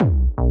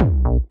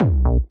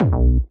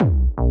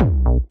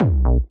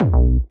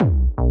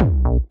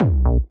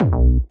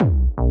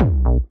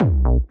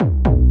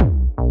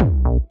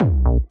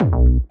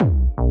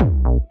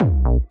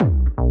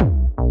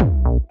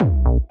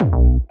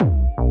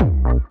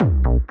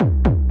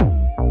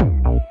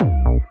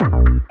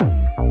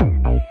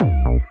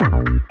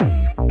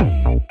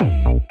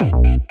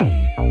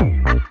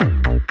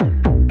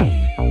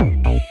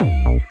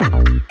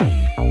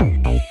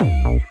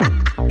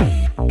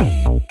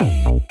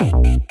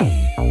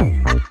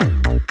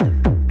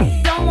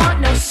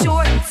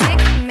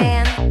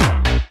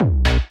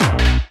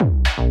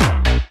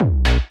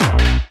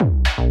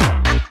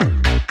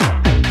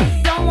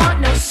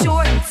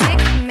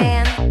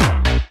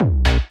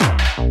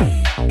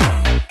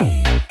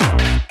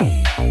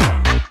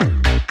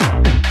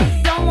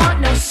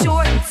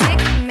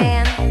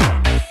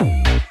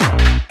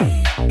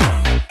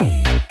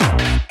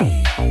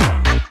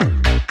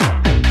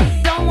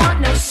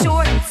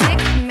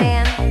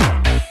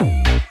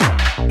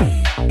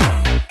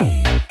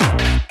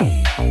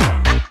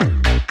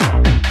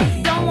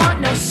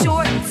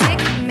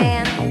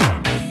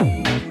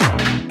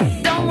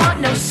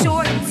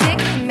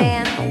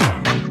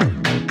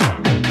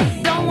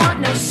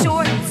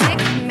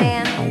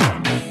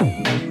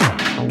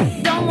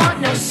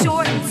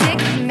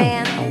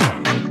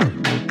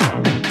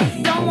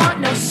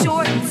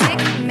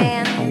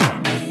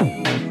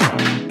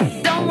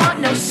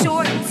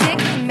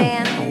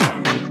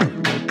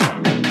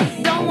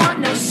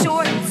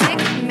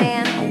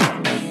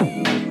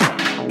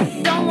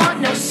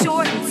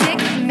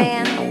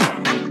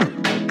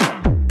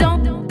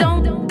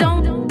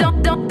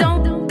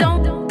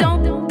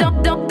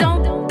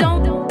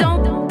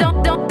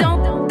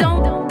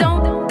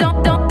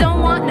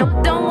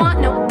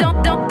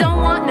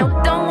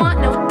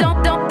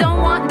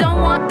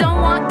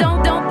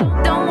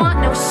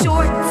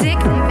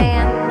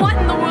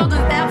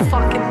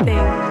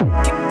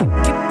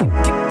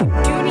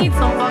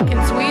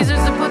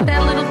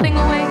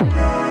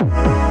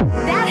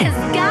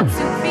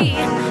be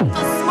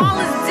the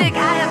smallest dick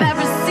I have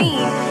ever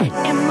seen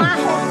in my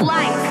whole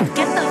life.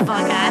 Get the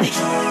fuck out of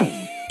here.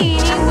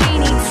 Eeny,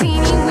 weeny,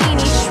 teeny,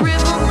 weeny,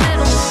 shrivel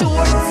little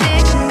short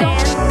dick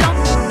man.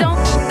 Don't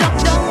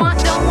want.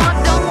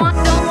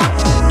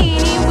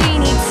 Eeny,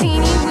 weeny,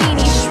 teeny,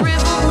 weeny,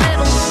 shrivel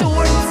little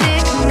short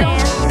dick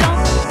man.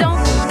 Don't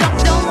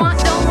want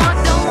no short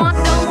dick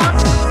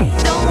man.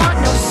 Don't want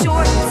no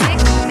short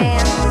dick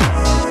man.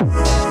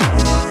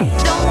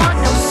 Don't want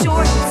no short dick man. Don't want no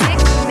short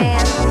dick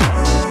man.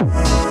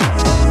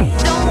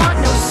 Don't want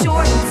no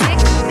short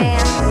dick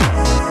man.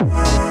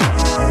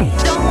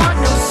 Don't want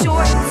no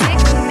short dick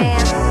man.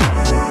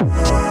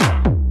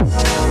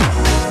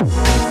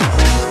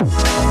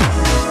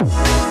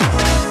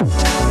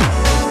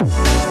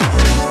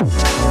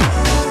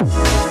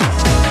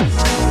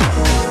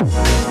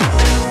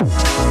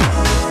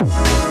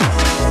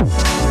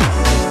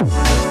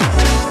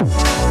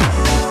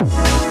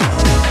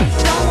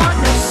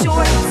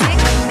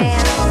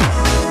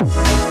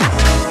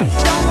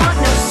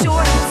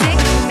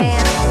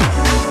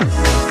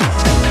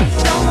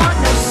 Don't want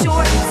no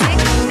short dick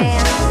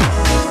man.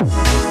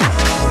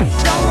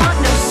 Don't want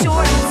no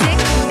short dick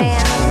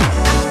man.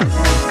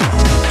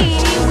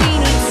 Eeny,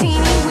 weeny,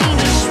 teeny,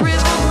 weeny,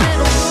 shrivel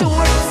little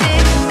short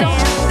dick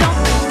man.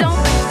 Don't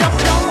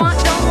want.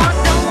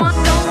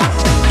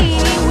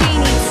 Eeny,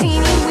 weeny,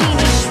 teeny,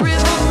 weeny,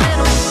 shrivel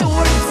little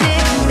short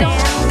dick man.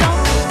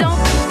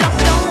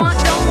 Don't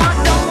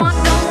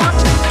want.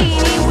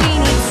 Eeny,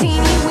 weeny,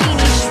 teeny,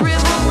 weeny,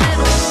 shrivel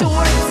little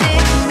short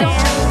dick man.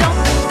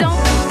 Don't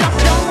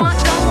want.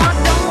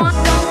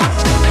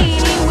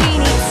 Eeny,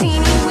 weeny,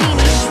 teeny,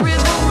 weeny,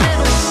 shrivel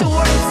little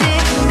short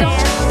dick man.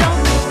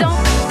 Don't want.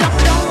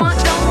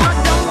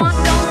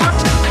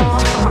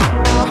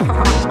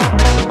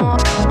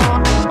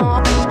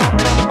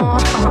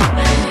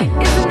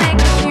 Isn't that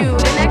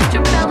cute? An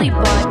extra belly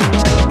button.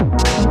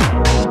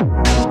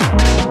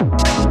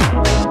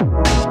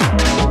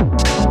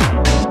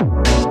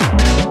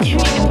 You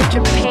need to put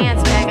your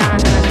pants back on.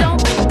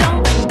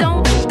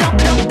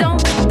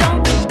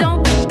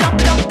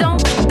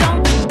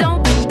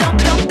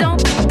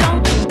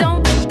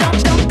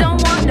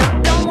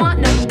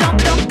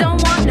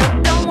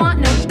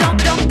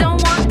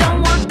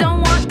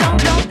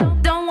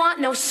 Don't want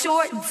no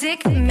short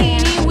dick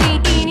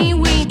man.